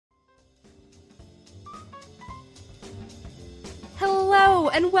Hello,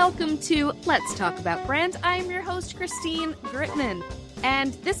 and welcome to Let's Talk About Brand. I'm your host, Christine Gritman,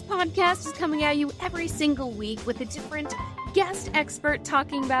 and this podcast is coming at you every single week with a different guest expert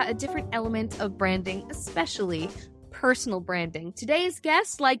talking about a different element of branding, especially personal branding. Today's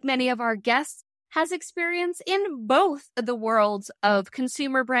guest, like many of our guests, has experience in both the worlds of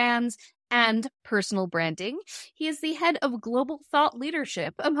consumer brands and personal branding. He is the head of global thought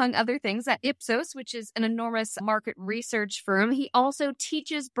leadership, among other things, at Ipsos, which is an enormous market research firm. He also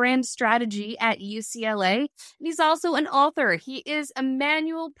teaches brand strategy at UCLA, and he's also an author. He is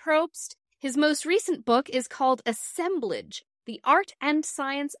Emmanuel Probst. His most recent book is called Assemblage: The Art and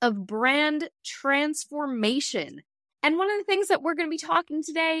Science of Brand Transformation. And one of the things that we're going to be talking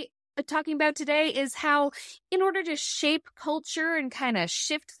about today is how, in order to shape culture and kind of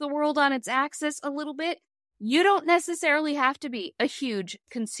shift the world on its axis a little bit, you don't necessarily have to be a huge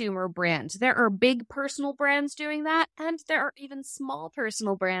consumer brand. There are big personal brands doing that, and there are even small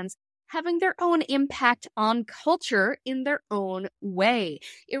personal brands having their own impact on culture in their own way.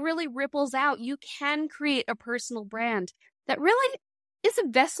 It really ripples out. You can create a personal brand that really is a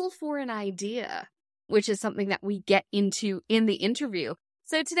vessel for an idea, which is something that we get into in the interview.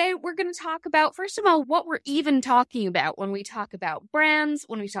 So today we're going to talk about, first of all, what we're even talking about when we talk about brands,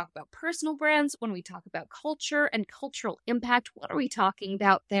 when we talk about personal brands, when we talk about culture and cultural impact. What are we talking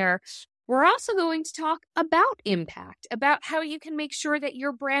about there? We're also going to talk about impact, about how you can make sure that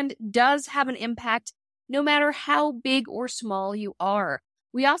your brand does have an impact no matter how big or small you are.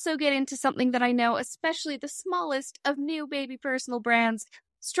 We also get into something that I know especially the smallest of new baby personal brands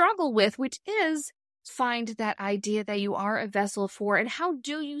struggle with, which is find that idea that you are a vessel for, and how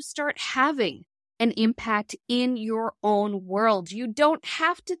do you start having an impact in your own world? You don't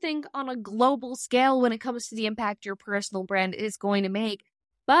have to think on a global scale when it comes to the impact your personal brand is going to make,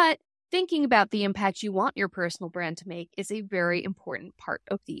 but thinking about the impact you want your personal brand to make is a very important part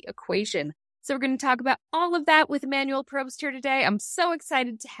of the equation. So we're going to talk about all of that with Emmanuel Probst here today. I'm so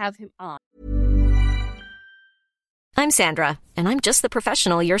excited to have him on. I'm Sandra, and I'm just the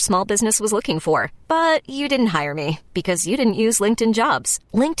professional your small business was looking for. But you didn't hire me because you didn't use LinkedIn Jobs.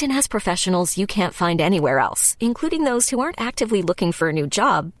 LinkedIn has professionals you can't find anywhere else, including those who aren't actively looking for a new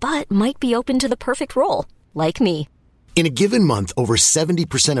job, but might be open to the perfect role, like me. In a given month, over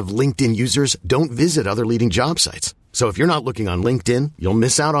 70% of LinkedIn users don't visit other leading job sites. So if you're not looking on LinkedIn, you'll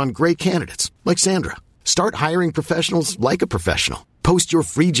miss out on great candidates like Sandra. Start hiring professionals like a professional. Post your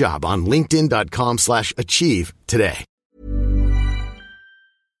free job on linkedin.com/achieve today.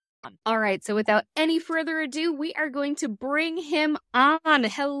 All right, so without any further ado, we are going to bring him on.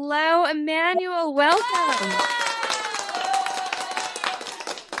 Hello, Emmanuel. Welcome.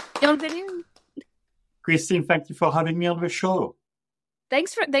 Bienvenue. Christine, thank you for having me on the show.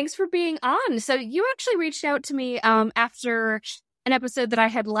 Thanks for being on. So you actually reached out to me after an episode that I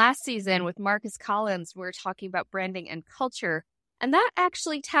had last season with Marcus Collins. We were talking about branding and culture. And that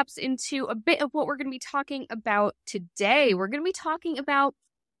actually taps into a bit of what we're going to be talking about today. We're going to be talking about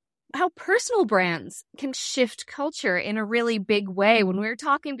how personal brands can shift culture in a really big way. When we were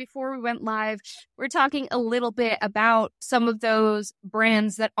talking before we went live, we were talking a little bit about some of those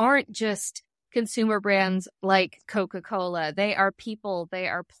brands that aren't just consumer brands like Coca-Cola. They are people, they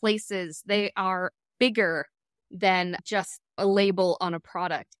are places, they are bigger than just a label on a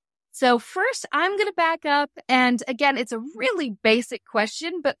product. So first, I'm going to back up. And again, it's a really basic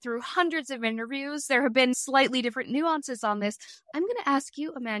question, but through hundreds of interviews, there have been slightly different nuances on this. I'm going to ask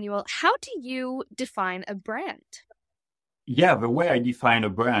you, Emmanuel, how do you define a brand? Yeah, the way I define a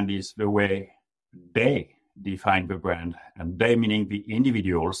brand is the way they define the brand. And they meaning the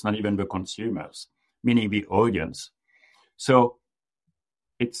individuals, not even the consumers, meaning the audience. So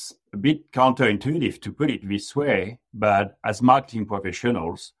it's a bit counterintuitive to put it this way, but as marketing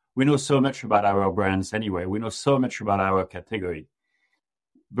professionals, we know so much about our brands anyway. We know so much about our category.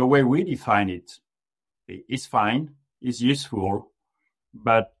 The way we define it is fine, is useful,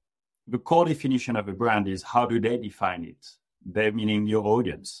 but the core definition of a brand is how do they define it? They meaning your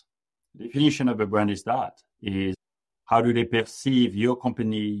audience. The definition of a brand is how do they perceive your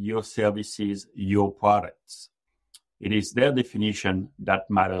company, your services, your products? It is their definition that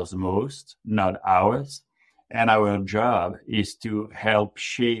matters most, not ours. And our job is to help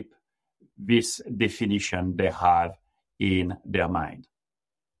shape this definition they have in their mind.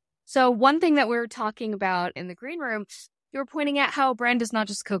 So one thing that we were talking about in the green room, you were pointing out how a brand is not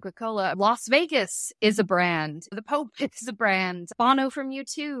just Coca-Cola. Las Vegas is a brand. The Pope is a brand. Bono from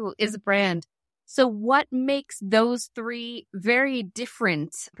U2 is a brand. So what makes those three very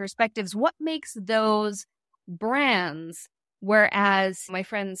different perspectives? What makes those brands whereas my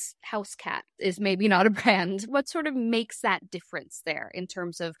friend's house cat is maybe not a brand. What sort of makes that difference there in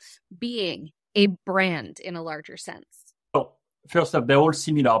terms of being a brand in a larger sense? Well, first off, they're all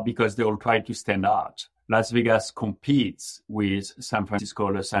similar because they all try to stand out. Las Vegas competes with San Francisco,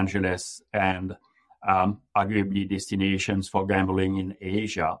 Los Angeles, and arguably destinations for gambling in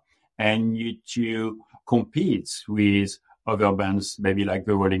Asia. And U2 competes with other bands, maybe like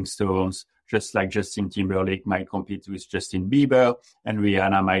the Rolling Stones, just like Justin Timberlake might compete with Justin Bieber, and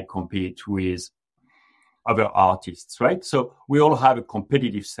Rihanna might compete with other artists, right? So we all have a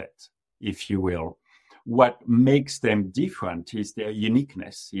competitive set, if you will. What makes them different is their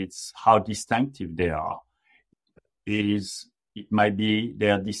uniqueness. It's how distinctive they are. It might be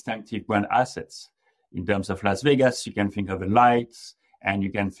their distinctive brand assets. In terms of Las Vegas, you can think of the lights, and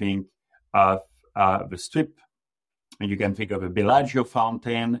you can think of the Strip, and you can think of a Bellagio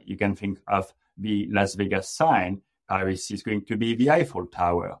fountain. You can think of the Las Vegas sign. Paris is going to be the Eiffel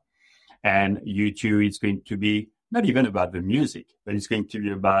Tower. And U2 is going to be not even about the music, but it's going to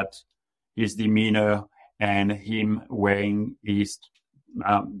be about his demeanor and him wearing his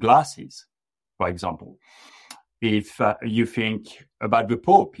glasses, for example. If you think about the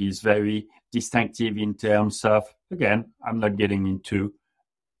Pope, he's very distinctive in terms of, again, I'm not getting into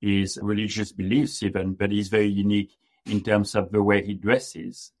his religious beliefs even, but he's very unique in terms of the way he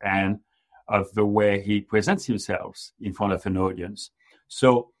dresses and of the way he presents himself in front of an audience.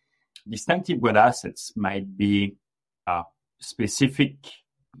 So distinctive brand assets might be specific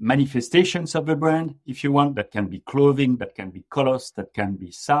manifestations of the brand, if you want. That can be clothing, that can be colors, that can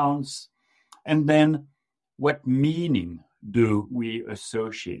be sounds. And then what meaning do we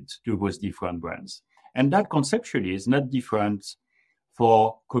associate to those different brands? And that conceptually is not different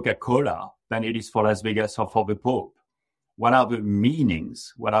for Coca-Cola than it is for Las Vegas or for the Pope. What are the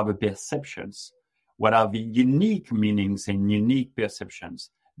meanings? What are the perceptions? What are the unique meanings and unique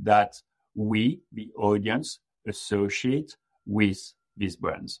perceptions that we, the audience, associate with these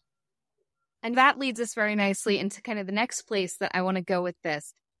brands? And that leads us very nicely into kind of the next place that I want to go with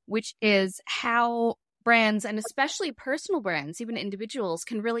this, which is how brands, and especially personal brands, even individuals,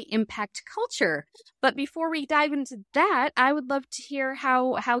 can really impact culture. But before we dive into that, I would love to hear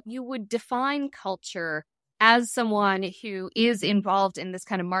how you would define culture as someone who is involved in this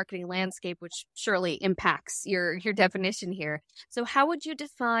kind of marketing landscape, which surely impacts your definition here. So how would you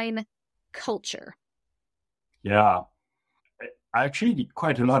define culture? Yeah, I actually did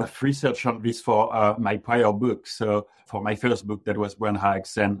quite a lot of research on this for my prior book. So for my first book, that was Brand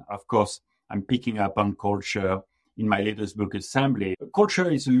Hacks, and of course, I'm picking up on culture in my latest book, Assembly. Culture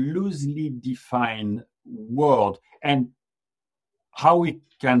is a loosely defined word, and how we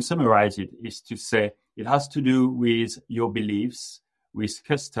can summarize it is to say it has to do with your beliefs, with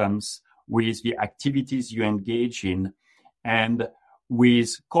customs, with the activities you engage in, and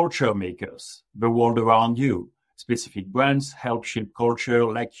with culture makers, the world around you. Specific brands help shape culture,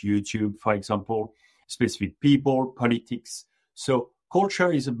 like YouTube, for example, specific people, politics. So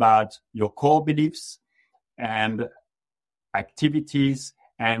culture is about your core beliefs and activities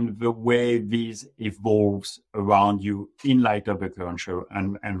and the way these evolves around you in light of the current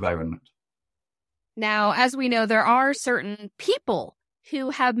environment. Now, as we know, there are certain people who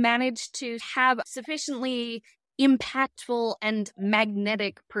have managed to have sufficiently impactful and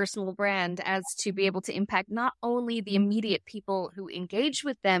magnetic personal brand as to be able to impact not only the immediate people who engage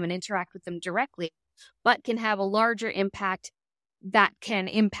with them and interact with them directly, but can have a larger impact that can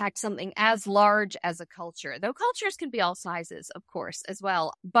impact something as large as a culture. Though cultures can be all sizes, of course, as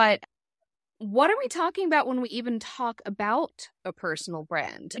well. But what are we talking about when we even talk about a personal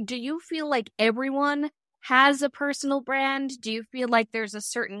brand? Do you feel like everyone has a personal brand? Do you feel like there's a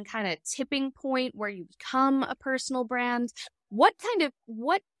certain kind of tipping point where you become a personal brand? What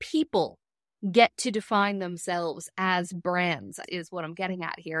people get to define themselves as brands is what I'm getting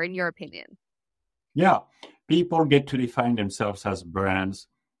at here, in your opinion. Yeah, people get to define themselves as brands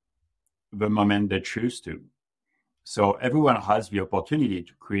the moment they choose to. So everyone has the opportunity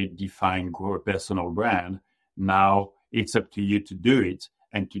to create, define, grow a personal brand. Now it's up to you to do it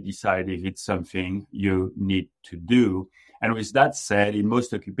and to decide if it's something you need to do. And with that said, in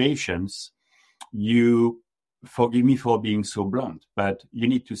most occupations, you, forgive me for being so blunt, but you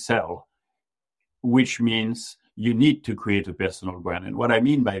need to sell, which means you need to create a personal brand. And what I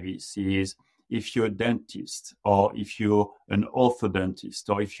mean by this is, if you're a dentist, or if you're an orthodontist,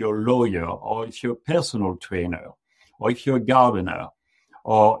 or if you're a lawyer, or if you're a personal trainer, or if you're a gardener,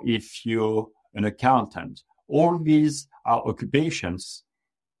 or if you're an accountant, all these are occupations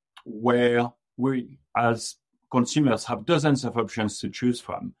where we, as consumers, have dozens of options to choose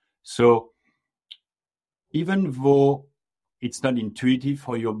from. So even though it's not intuitive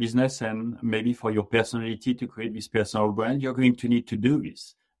for your business and maybe for your personality to create this personal brand, you're going to need to do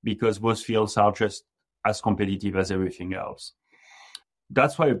this because both fields are just as competitive as everything else.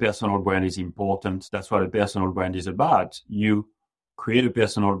 That's why a personal brand is important. That's what a personal brand is about. You create a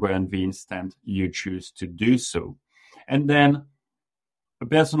personal brand the instant you choose to do so. And then a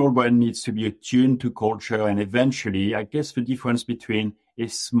personal brand needs to be attuned to culture. And eventually, I guess the difference between a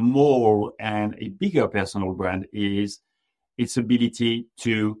small and a bigger personal brand is its ability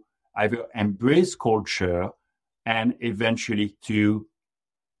to either embrace culture and eventually to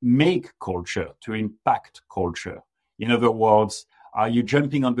make culture, to impact culture. In other words, are you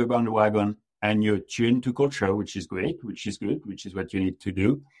jumping on the bandwagon and you're tuned to culture, which is great, which is good, which is what you need to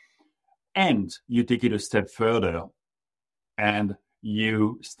do, and you take it a step further and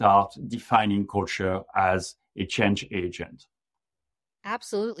you start defining culture as a change agent?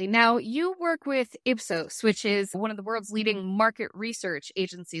 Absolutely. Now, you work with Ipsos, which is one of the world's leading market research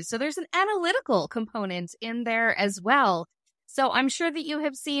agencies. So there's an analytical component in there as well. So I'm sure that you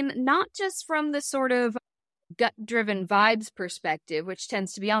have seen not just from the sort of gut-driven vibes perspective, which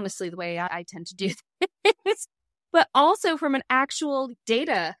tends to be honestly the way I tend to do things, but also from an actual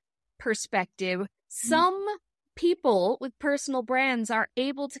data perspective. Some people with personal brands are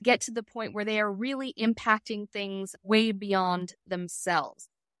able to get to the point where they are really impacting things way beyond themselves.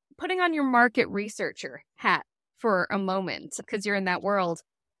 Putting on your market researcher hat for a moment, because you're in that world,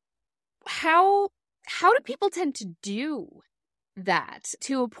 how do people tend to do that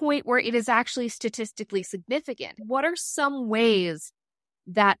to a point where it is actually statistically significant? What are some ways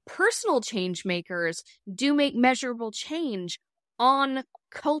that personal change makers do make measurable change on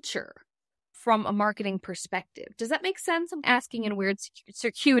culture from a marketing perspective? Does that make sense? I'm asking in a weird,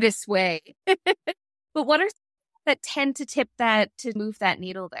 circuitous way. But what are that tend to tip that, to move that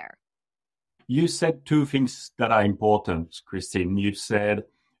needle there? You said two things that are important, Christine. You said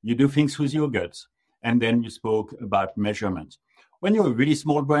you do things with your gut, and then you spoke about measurement. When you're a really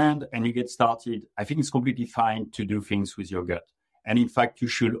small brand and you get started, I think it's completely fine to do things with your gut. And in fact, you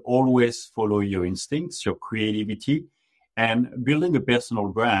should always follow your instincts, your creativity, and building a personal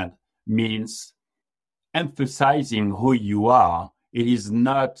brand means emphasizing who you are. It is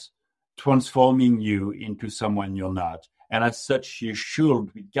not transforming you into someone you're not. And as such, you should,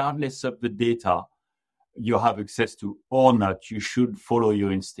 regardless of the data you have access to or not, you should follow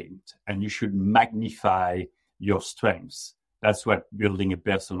your instinct and you should magnify your strengths. That's what building a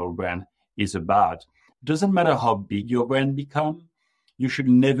personal brand is about. Doesn't matter how big your brand becomes, you should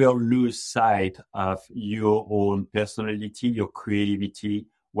never lose sight of your own personality, your creativity,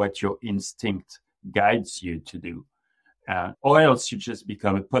 what your instinct guides you to do. Or else you just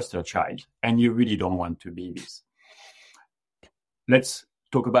become a poster child, and you really don't want to be this. Let's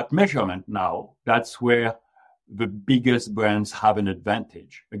talk about measurement now. That's where the biggest brands have an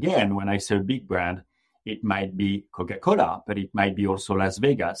advantage. Again, when I say a big brand, it might be Coca-Cola, but it might be also Las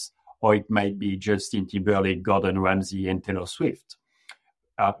Vegas, or it might be Justin Timberlake, Gordon Ramsay, and Taylor Swift.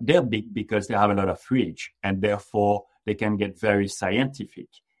 They're big because they have a lot of reach, and therefore they can get very scientific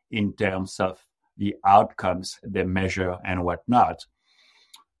in terms of the outcomes they measure and whatnot.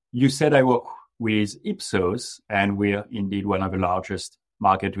 You said I work with Ipsos, and we're indeed one of the largest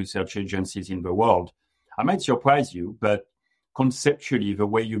market research agencies in the world. I might surprise you, but conceptually, the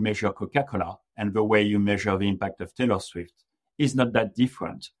way you measure Coca-Cola and the way you measure the impact of Taylor Swift is not that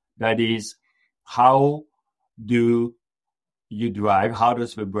different. That is, how do you drive, how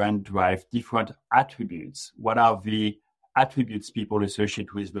does the brand drive different attributes? What are the attributes people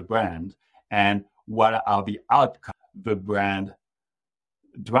associate with the brand? And what are the outcomes the brand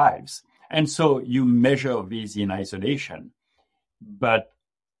drives? And so you measure these in isolation, but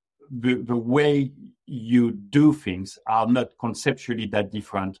the way you do things are not conceptually that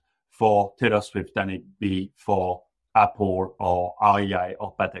different for Taylor Swift than it be for Apple or REI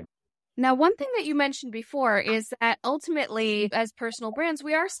or Patek. Now, one thing that you mentioned before is that ultimately, as personal brands,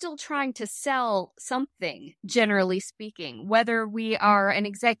 we are still trying to sell something, generally speaking, whether we are an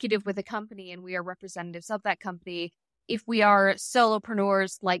executive with a company and we are representatives of that company, if we are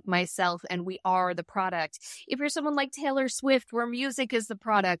solopreneurs like myself and we are the product, if you're someone like Taylor Swift where music is the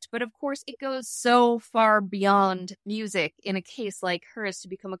product, but of course it goes so far beyond music in a case like hers to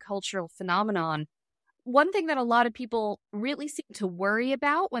become a cultural phenomenon. One thing that a lot of people really seem to worry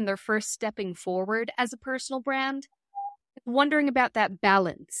about when they're first stepping forward as a personal brand, wondering about that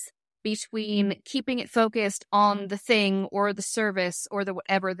balance between keeping it focused on the thing or the service or the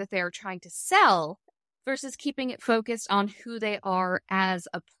whatever that they're trying to sell versus keeping it focused on who they are as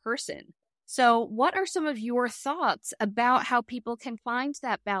a person. So what are some of your thoughts about how people can find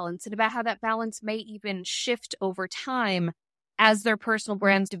that balance and about how that balance may even shift over time as their personal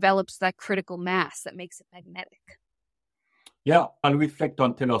brands develops that critical mass that makes it magnetic. Yeah, I'll reflect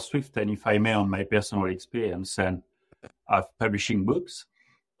on Taylor Swift, and if I may, on my personal experience and of publishing books.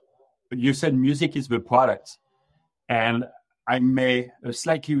 You said music is the product, and I may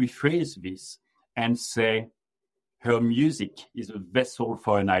slightly rephrase this and say her music is a vessel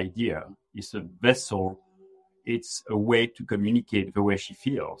for an idea. It's a vessel. It's a way to communicate the way she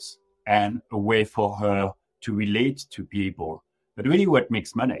feels and a way for her to relate to people. But really what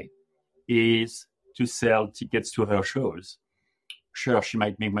makes money is to sell tickets to her shows. Sure, she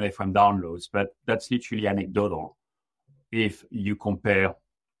might make money from downloads, but that's literally anecdotal if you compare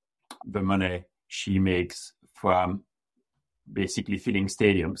the money she makes from basically filling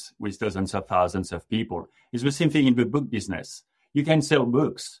stadiums with dozens of thousands of people. It's the same thing in the book business. You can sell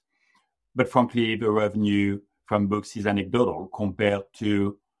books, but frankly, the revenue from books is anecdotal compared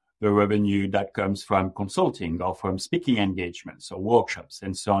to the revenue that comes from consulting or from speaking engagements or workshops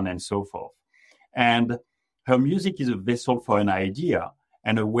and so on and so forth. And her music is a vessel for an idea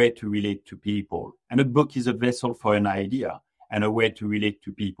and a way to relate to people. And a book is a vessel for an idea and a way to relate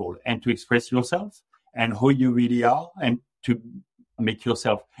to people and to express yourself and who you really are and to make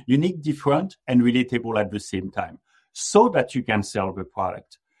yourself unique, different, and relatable at the same time so that you can sell the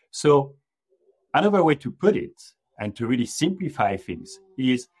product. So another way to put it and to really simplify things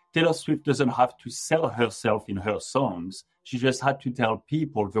is Taylor Swift doesn't have to sell herself in her songs. She just had to tell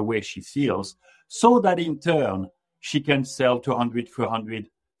people the way she feels so that in turn, she can sell $200, $400,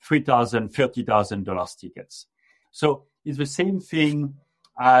 $3,000, $30,000 tickets. So it's the same thing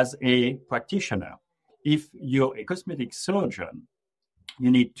as a practitioner. If you're a cosmetic surgeon,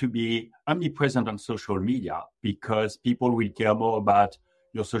 you need to be omnipresent on social media because people will care more about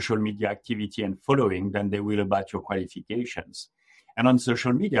your social media activity and following than they will about your qualifications. And on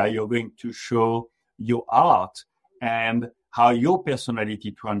social media, you're going to show your art and how your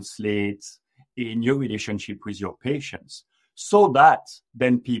personality translates in your relationship with your patients so that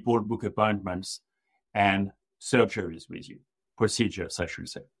then people book appointments and surgeries with you, procedures, I should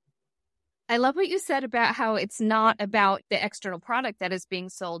say. I love what you said about how it's not about the external product that is being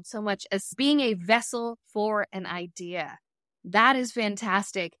sold so much as being a vessel for an idea. That is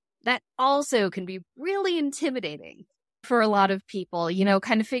fantastic. That also can be really intimidating for a lot of people,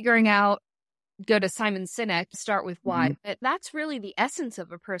 kind of figuring out, go to Simon Sinek, start with why. Mm-hmm. But that's really the essence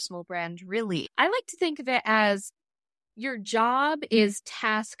of a personal brand, really. I like to think of it as your job is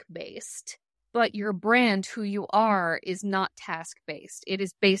task-based, but your brand, who you are, is not task-based. It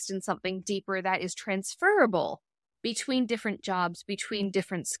is based in something deeper that is transferable between different jobs, between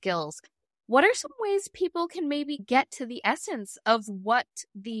different skills. What are some ways people can maybe get to the essence of what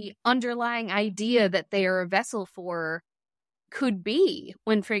the underlying idea that they are a vessel for could be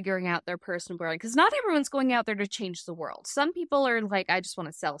when figuring out their personal brand? Because not everyone's going out there to change the world. Some people are like, I just want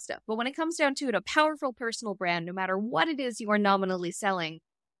to sell stuff. But when it comes down to it, a powerful personal brand, no matter what it is you are nominally selling,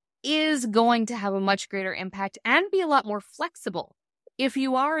 is going to have a much greater impact and be a lot more flexible if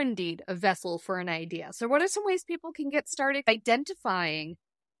you are indeed a vessel for an idea. So what are some ways people can get started identifying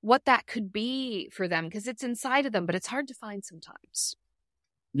what that could be for them? Because it's inside of them, but it's hard to find sometimes.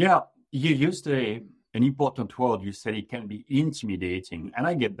 Yeah, you used an important word. You said it can be intimidating. And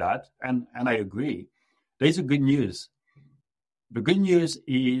I get that. And I agree. There's a good news. The good news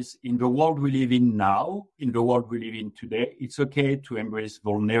is in the world we live in now, in the world we live in today, it's okay to embrace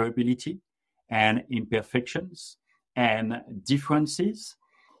vulnerability and imperfections and differences.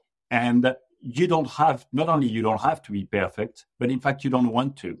 And you don't have, not only you don't have to be perfect, but in fact, you don't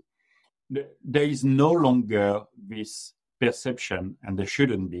want to. There is no longer this perception, and there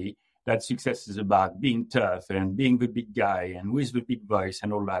shouldn't be, that success is about being tough and being the big guy and with the big voice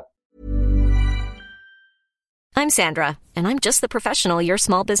and all that. I'm Sandra, and I'm just the professional your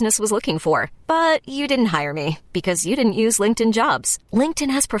small business was looking for. But you didn't hire me because you didn't use LinkedIn Jobs.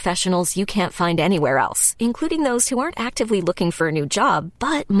 LinkedIn has professionals you can't find anywhere else, including those who aren't actively looking for a new job,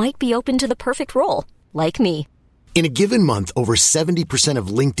 but might be open to the perfect role, like me. In a given month, over 70% of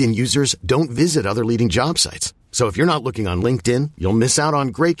LinkedIn users don't visit other leading job sites. So if you're not looking on LinkedIn, you'll miss out on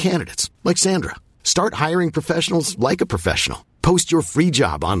great candidates like Sandra. Start hiring professionals like a professional. Post your free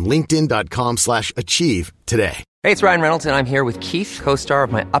job on linkedin.com/achieve today. Hey, it's Ryan Reynolds, and I'm here with Keith, co-star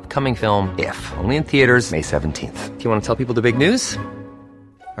of my upcoming film, If, only in theaters May 17th. Do you want to tell people the big news?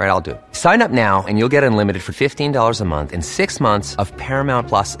 All right, I'll do it. Sign up now and you'll get unlimited for $15 a month and 6 months of Paramount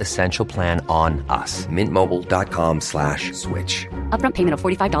Plus Essential Plan on us. MintMobile.com/switch. Upfront payment of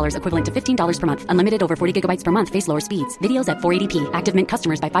 $45 equivalent to $15 per month. Unlimited over 40 gigabytes per month. Face lower speeds. Videos at 480p. Active Mint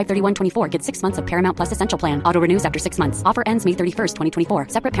customers by 531.24 get 6 months of Paramount Plus Essential Plan. Auto renews after 6 months. Offer ends May 31st, 2024.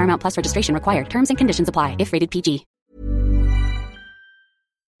 Separate Paramount Plus registration required. Terms and conditions apply if rated PG.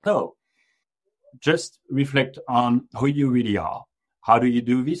 So just reflect on who you really are. How do you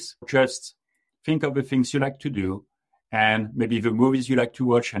do this? Just think of the things you like to do, and maybe the movies you like to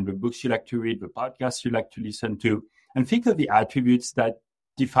watch and the books you like to read, the podcasts you like to listen to, and think of the attributes that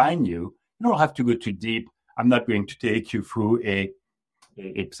define you. You don't have to go too deep. I'm not going to take you through a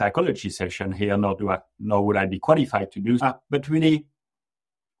psychology session here, nor would I be qualified to do that. But really,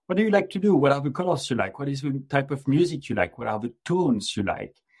 what do you like to do? What are the colors you like? What is the type of music you like? What are the tones you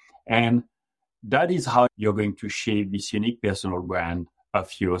like? And that is how you're going to shape this unique personal brand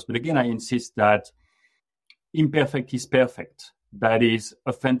of yours. But again, I insist that imperfect is perfect. That is,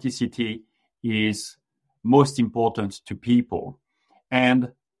 authenticity is most important to people.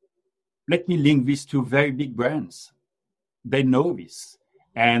 And let me link this to very big brands. They know this,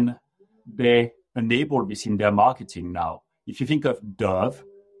 and they enable this in their marketing now. If you think of Dove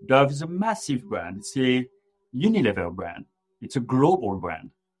is a massive brand. It's a Unilever brand. It's a global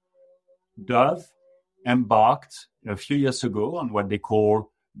brand. Dove embarked a few years ago on what they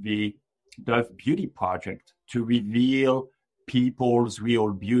call the Dove Beauty Project to reveal people's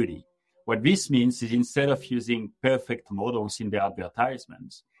real beauty. What this means is instead of using perfect models in their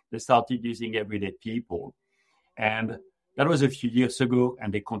advertisements, they started using everyday people. And that was a few years ago,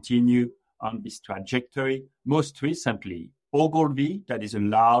 and they continue on this trajectory. Most recently, Ogilvy, that is a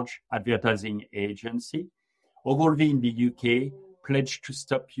large advertising agency, Ogilvy in the UK pledged to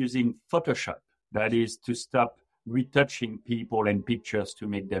stop using Photoshop. That is, to stop retouching people and pictures to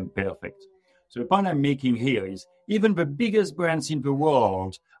make them perfect. So the point I'm making here is even the biggest brands in the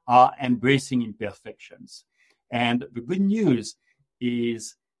world are embracing imperfections. And the good news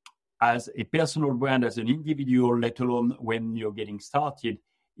is, as a personal brand, as an individual, let alone when you're getting started,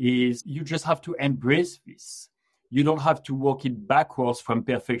 is you just have to embrace this. You don't have to walk it backwards from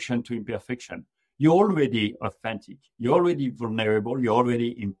perfection to imperfection. You're already authentic. You're already vulnerable. You're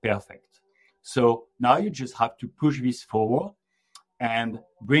already imperfect. So now you just have to push this forward and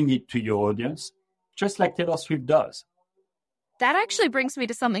bring it to your audience, just like Taylor Swift does. That actually brings me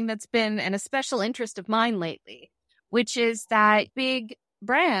to something that's been a special interest of mine lately, which is that big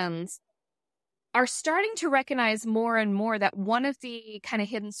brands are starting to recognize more and more that one of the kind of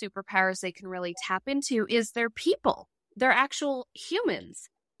hidden superpowers they can really tap into is their people, their actual humans.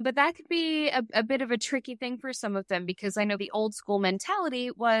 But that could be a bit of a tricky thing for some of them, because I know the old school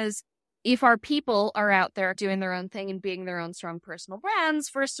mentality was, if our people are out there doing their own thing and being their own strong personal brands,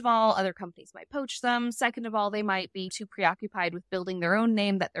 first of all, other companies might poach them. Second of all, they might be too preoccupied with building their own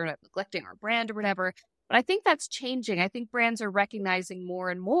name that they're not neglecting our brand or whatever. But I think that's changing. I think brands are recognizing more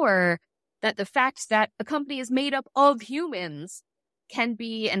and more that the fact that a company is made up of humans can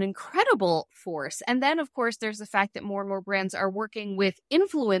be an incredible force. And then, of course, there's the fact that more and more brands are working with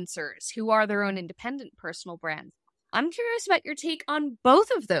influencers who are their own independent personal brands. I'm curious about your take on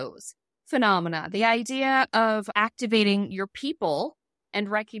both of those phenomena, the idea of activating your people and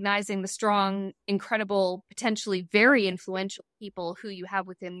recognizing the strong, incredible, potentially very influential people who you have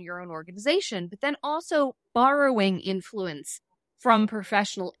within your own organization, but then also borrowing influence from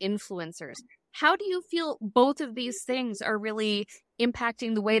professional influencers. How do you feel both of these things are really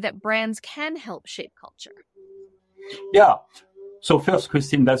impacting the way that brands can help shape culture? Yeah. So first,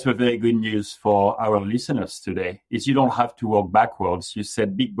 Christine, that's the very good news for our listeners today, is you don't have to walk backwards. You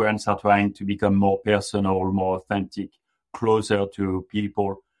said big brands are trying to become more personal, more authentic, closer to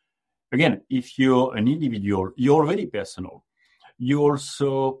people. Again, if you're an individual, you're already personal. You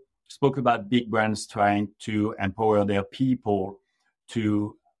also spoke about big brands trying to empower their people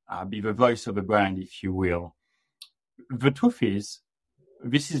to be the voice of the brand, if you will. The truth is,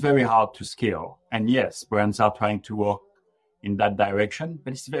 this is very hard to scale. And yes, brands are trying to work in that direction,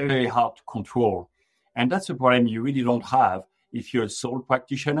 but it's very, very hard to control. And that's a problem you really don't have if you're a sole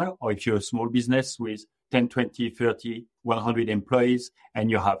practitioner or if you're a small business with 10, 20, 30, 100 employees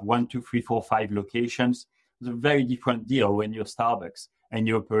and you have 1, 2, 3, 4, 5 locations. It's a very different deal when you're Starbucks and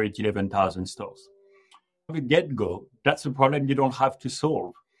you operate 11,000 stores. From the get-go, that's a problem you don't have to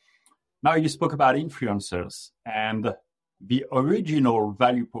solve. Now, you spoke about influencers, and the original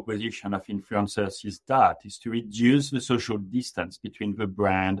value proposition of influencers is to reduce the social distance between the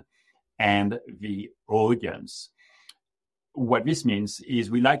brand and the audience. What this means is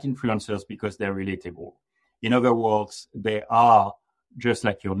we like influencers because they're relatable. In other words, they are just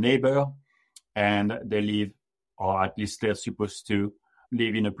like your neighbor, and they live, or at least they're supposed to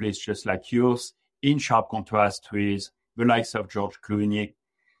live, in a place just like yours, in sharp contrast with the likes of George Clooney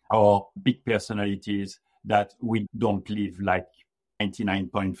or big personalities that we don't live like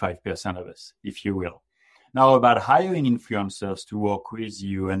 99.5% of us, if you will. Now, about hiring influencers to work with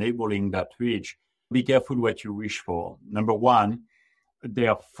you, enabling that reach, be careful what you wish for. Number one,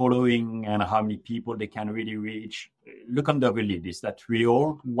 their following and how many people they can really reach, look under the lid. Is that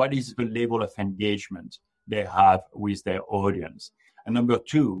real? What is the level of engagement they have with their audience? And number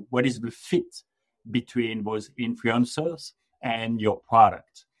two, what is the fit between those influencers and your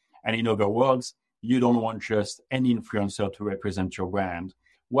product? And in other words, you don't want just any influencer to represent your brand.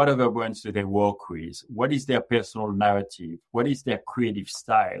 What other brands do they work with? What is their personal narrative? What is their creative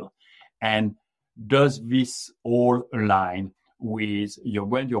style? And does this all align with your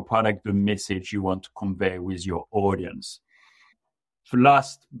brand, your product, the message you want to convey with your audience? So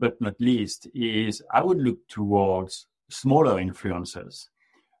last but not least is I would look towards smaller influencers.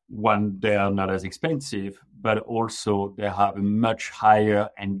 One, they are not as expensive, but also they have a much higher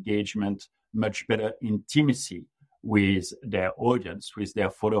engagement, much better intimacy with their audience, with their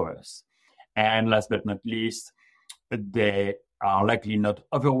followers. And last but not least, they are likely not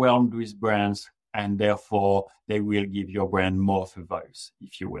overwhelmed with brands, and therefore they will give your brand more of a voice,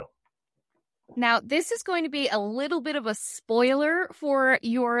 if you will. Now, this is going to be a little bit of a spoiler for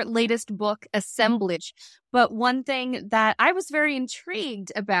your latest book, Assemblage. But one thing that I was very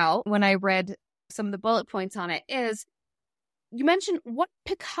intrigued about when I read some of the bullet points on it is you mentioned what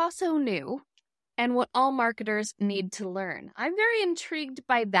Picasso knew and what all marketers need to learn. I'm very intrigued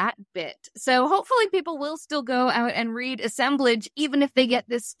by that bit. So hopefully people will still go out and read Assemblage, even if they get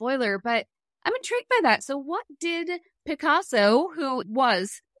this spoiler. But I'm intrigued by that. So what did Picasso, who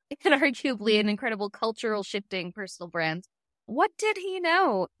was arguably an incredible cultural shifting personal brand, what did he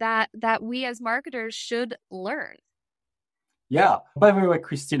know that we as marketers should learn? Yeah. By the way,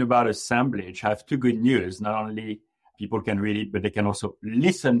 Christine, about Assemblage, I have two good news. Not only people can read it, but they can also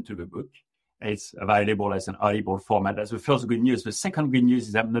listen to the book. It's available as an audible format. That's the first good news. The second good news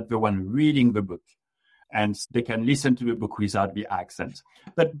is I'm not the one reading the book, and they can listen to the book without the accent.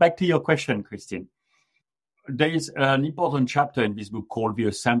 But back to your question, Christine. There is an important chapter in this book called The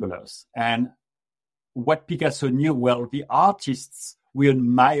Assemblers. And what Picasso knew, well, the artists we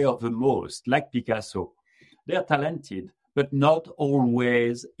admire the most, like Picasso, they're talented, but not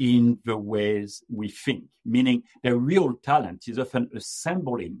always in the ways we think, meaning their real talent is often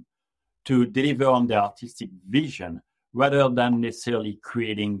assembling to deliver on their artistic vision rather than necessarily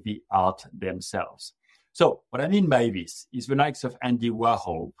creating the art themselves. So what I mean by this is the likes of Andy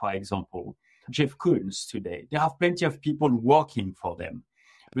Warhol, for example, Jeff Koons today. They have plenty of people working for them.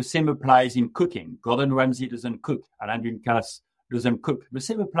 The same applies in cooking. Gordon Ramsay doesn't cook. Alain Ducasse doesn't cook. The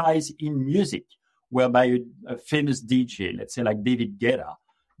same applies in music, whereby a famous DJ, let's say like David Guetta,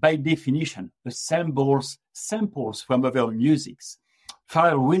 by definition, assembles samples from other musics.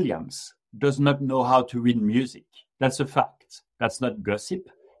 Pharrell Williams does not know how to read music. That's a fact. That's not gossip.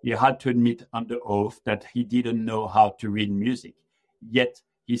 He had to admit under oath that he didn't know how to read music. Yet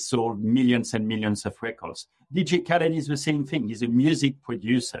he sold millions and millions of records. DJ Khaled is the same thing. He's a music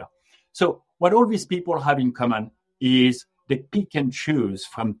producer. So what all these people have in common is they pick and choose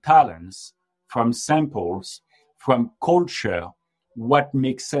from talents, from samples, from culture, what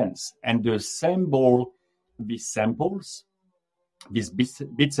makes sense. And they assemble these samples, these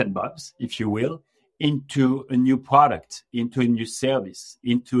bits and bobs, if you will, into a new product, into a new service,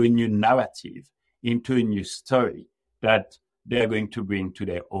 into a new narrative, into a new story that they're going to bring to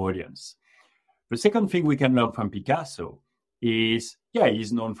their audience. The second thing we can learn from Picasso is,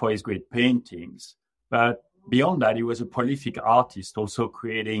 he's known for his great paintings, but beyond that, he was a prolific artist, also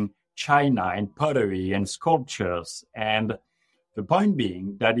creating china and pottery and sculptures. And the point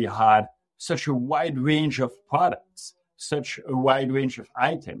being that he had such a wide range of products, such a wide range of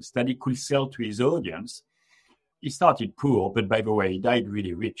items that he could sell to his audience. He started poor, but by the way, he died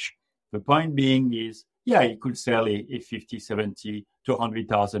really rich. The point being is, he could sell a $50,000, $70,000,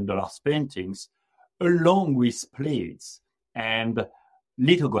 $200,000 paintings along with plates and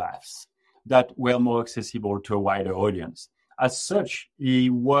lithographs that were more accessible to a wider audience. As such, he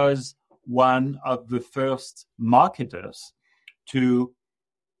was one of the first marketers to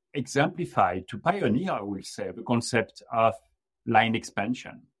exemplify, to pioneer, I will say, the concept of line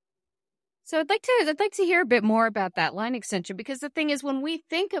expansion. So I'd like to hear a bit more about that line extension, because the thing is, when we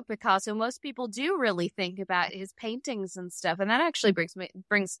think of Picasso, most people do really think about his paintings and stuff. And that actually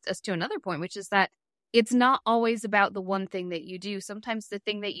brings us to another point, which is that it's not always about the one thing that you do. Sometimes the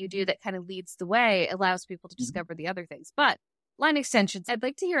thing that you do that kind of leads the way allows people to discover the other things. But line extensions, I'd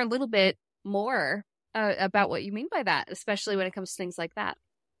like to hear a little bit more about what you mean by that, especially when it comes to things like that.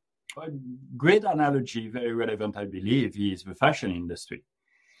 A great analogy, very relevant, I believe, is the fashion industry.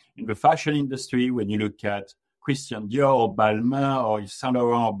 In the fashion industry, when you look at Christian Dior or Balmain or Saint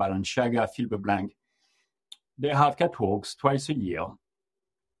Laurent or Balenciaga, fill the blank, they have catwalks twice a year,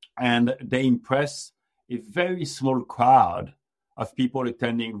 and they impress a very small crowd of people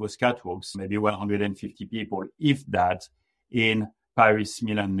attending those catwalks, maybe 150 people, if that, in Paris,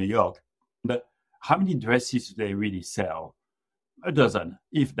 Milan, New York. But how many dresses do they really sell? A dozen,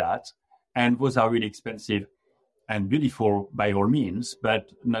 if that. And those are really expensive and beautiful by all means,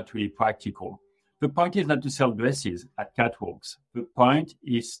 but not really practical. The point is not to sell dresses at catwalks. The point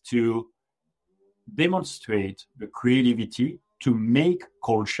is to demonstrate the creativity to make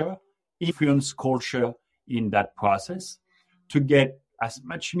culture, influence culture in that process, to get as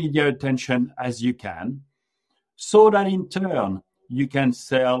much media attention as you can, so that in turn you can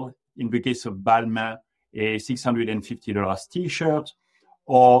sell, in the case of Balmain, a $650 t-shirt,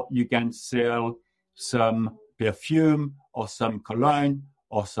 or you can sell some perfume or some cologne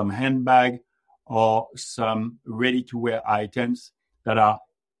or some handbag or some ready-to-wear items that are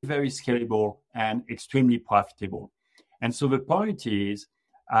very scalable and extremely profitable. And so the point is,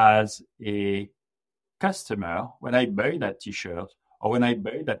 as a customer, when I buy that t-shirt or when I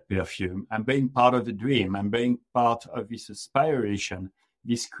buy that perfume, I'm being part of the dream. I'm being part of this aspiration,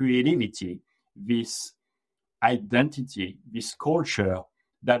 this creativity, this identity, this culture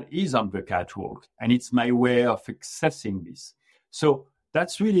that is on the catwalk. And it's my way of accessing this. So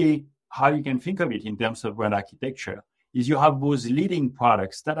that's really how you can think of it in terms of brand architecture, is you have those leading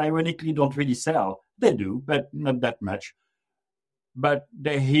products that ironically don't really sell. They do, but not that much. But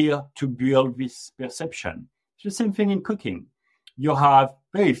they're here to build this perception. It's the same thing in cooking. You have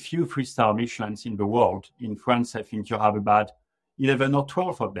very few 3-star Michelins in the world. In France, I think you have about 11 or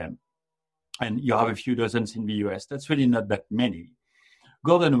 12 of them. And you have a few dozens in the US. That's really not that many.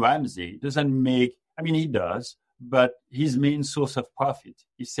 Gordon Ramsay doesn't make, he does, but his main source of profit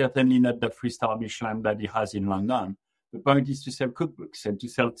is certainly not the 3-star Michelin that he has in London. The point is to sell cookbooks and to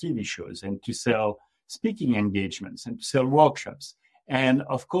sell TV shows and to sell speaking engagements and to sell workshops. And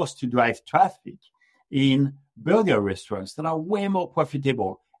of course, to drive traffic in burger restaurants that are way more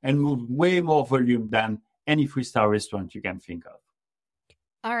profitable and move way more volume than any 3-star restaurant you can think of.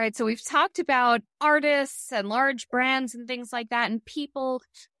 All right, so we've talked about artists and large brands and things like that, and people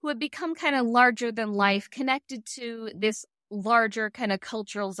who have become kind of larger than life, connected to this larger kind of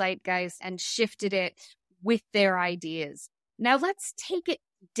cultural zeitgeist and shifted it with their ideas. Now let's take it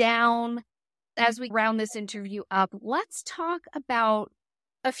down as we round this interview up. Let's talk about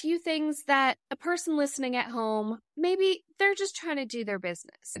a few things that a person listening at home, maybe they're just trying to do their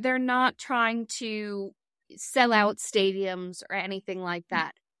business. They're not trying to sell out stadiums or anything like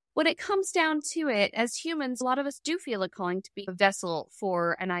that. When it comes down to it, as humans, a lot of us do feel a calling to be a vessel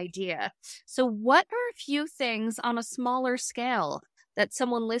for an idea. So what are a few things on a smaller scale that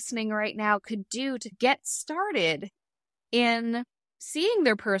someone listening right now could do to get started in seeing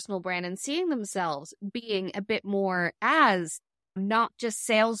their personal brand and seeing themselves being a bit more as not just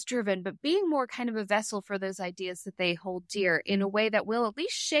sales driven, but being more kind of a vessel for those ideas that they hold dear in a way that will at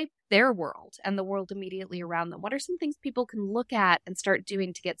least shape their world and the world immediately around them? What are some things people can look at and start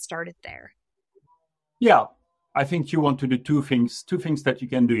doing to get started there? Yeah, I think you want to do two things that you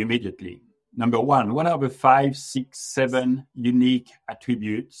can do immediately. Number one, what are the 5, 6, 7 unique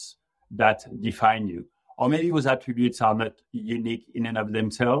attributes that define you? Or maybe those attributes are not unique in and of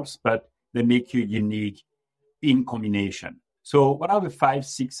themselves, but they make you unique in combination. So what are the 5,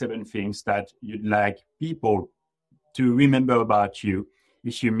 6, 7 things that you'd like people to remember about you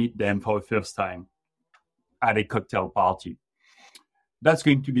if you meet them for the first time at a cocktail party? That's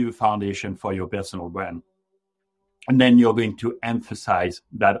going to be the foundation for your personal brand. And then you're going to emphasize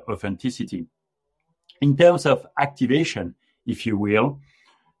that authenticity. In terms of activation, if you will,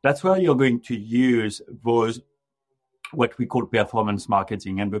 that's where you're going to use those, what we call performance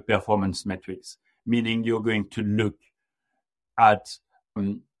marketing and the performance metrics, meaning you're going to look at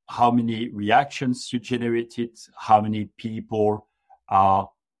how many reactions you generated, how many people are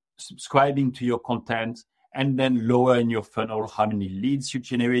subscribing to your content, and then lower in your funnel, how many leads you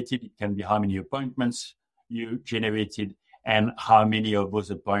generated. It can be how many appointments you generated and how many of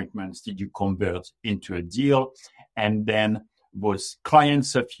those appointments did you convert into a deal. And then those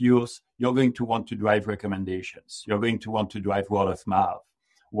clients of yours, you're going to want to drive recommendations. You're going to want to drive word of mouth.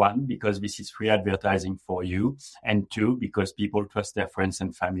 1, because this is free advertising for you. And 2, because people trust their friends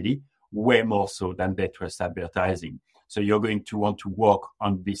and family way more so than they trust advertising. So you're going to want to work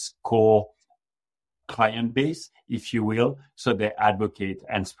on this core client base, if you will, so they advocate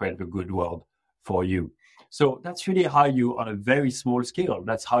and spread the good word for you. So that's really how you, on a very small scale,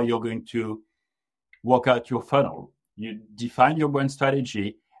 that's how you're going to work out your funnel. You define your brand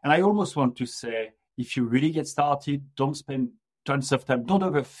strategy. And I almost want to say, if you really get started, don't spend tons of time. Don't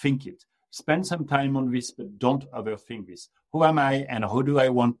overthink it. Spend some time on this, but don't overthink this. Who am I and how do I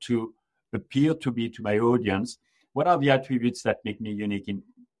want to appear to be to my audience? what are the attributes that make me unique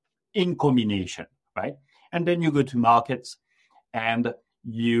in combination, right? And then you go to markets and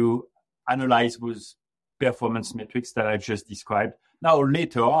you analyze those performance metrics that I just described. Now,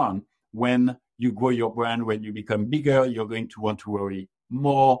 later on, when you grow your brand, when you become bigger, you're going to want to worry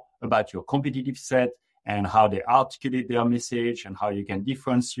more about your competitive set and how they articulate their message and how you can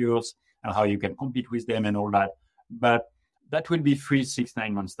differentiate yours and how you can compete with them and all that. But that will be 3, 6,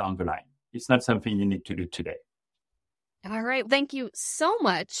 9 months down the line. It's not something you need to do today. All right. Thank you so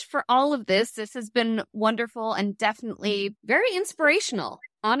much for all of this. This has been wonderful and definitely very inspirational.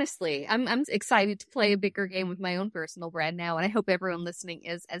 Honestly, I'm excited to play a bigger game with my own personal brand now, and I hope everyone listening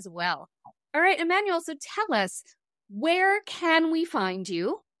is as well. All right, Emmanuel, so tell us, where can we find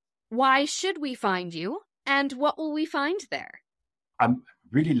you? Why should we find you? And what will we find there? I'm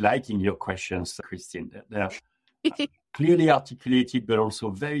really liking your questions, Christine. They're clearly articulated, but also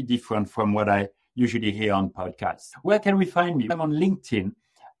very different from what I usually hear on podcasts. Where can we find me? I'm on LinkedIn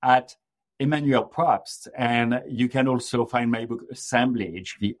at Emmanuel Probst, and you can also find my book,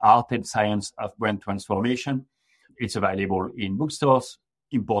 Assemblage, The Art and Science of Brand Transformation. It's available in bookstores.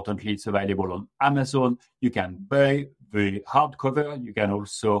 Importantly, it's available on Amazon. You can buy the hardcover. You can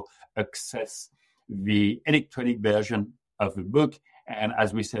also access the electronic version of the book. And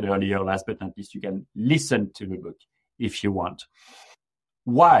as we said earlier, last but not least, you can listen to the book if you want.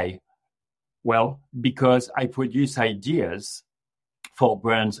 Why? Well, because I produce ideas for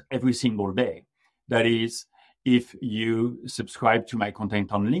brands every single day. That is, if you subscribe to my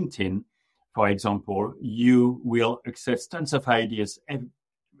content on LinkedIn, for example, you will access tons of ideas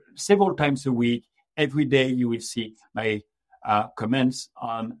several times a week. Every day you will see my comments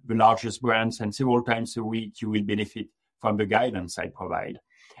on the largest brands, and several times a week you will benefit from the guidance I provide.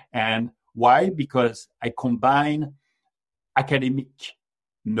 And why? Because I combine academic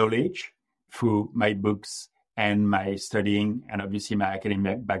knowledge through my books and my studying and obviously my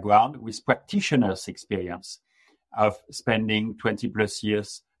academic background with practitioners' experience of spending 20 plus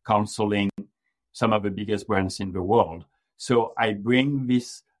years counseling some of the biggest brands in the world. So I bring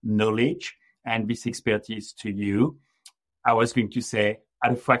this knowledge and this expertise to you. I was going to say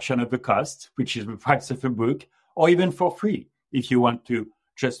at a fraction of the cost, which is the price of a book, or even for free if you want to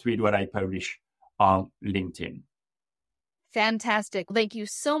just read what I publish on LinkedIn. Fantastic. Thank you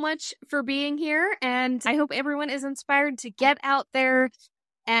so much for being here. And I hope everyone is inspired to get out there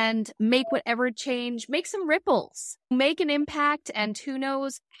and make whatever change, make some ripples, make an impact, and who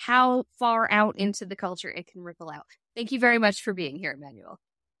knows how far out into the culture it can ripple out. Thank you very much for being here, Emmanuel.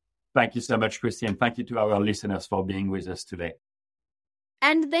 Thank you so much, Christine. Thank you to our listeners for being with us today.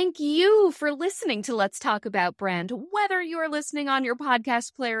 And thank you for listening to Let's Talk About Brand, whether you're listening on your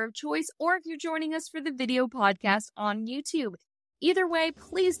podcast player of choice or if you're joining us for the video podcast on YouTube. Either way,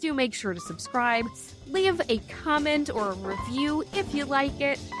 please do make sure to subscribe, leave a comment or a review if you like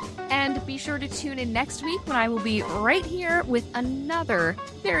it, and be sure to tune in next week when I will be right here with another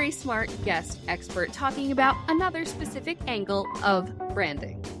very smart guest expert talking about another specific angle of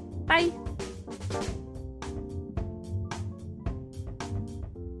branding. Bye.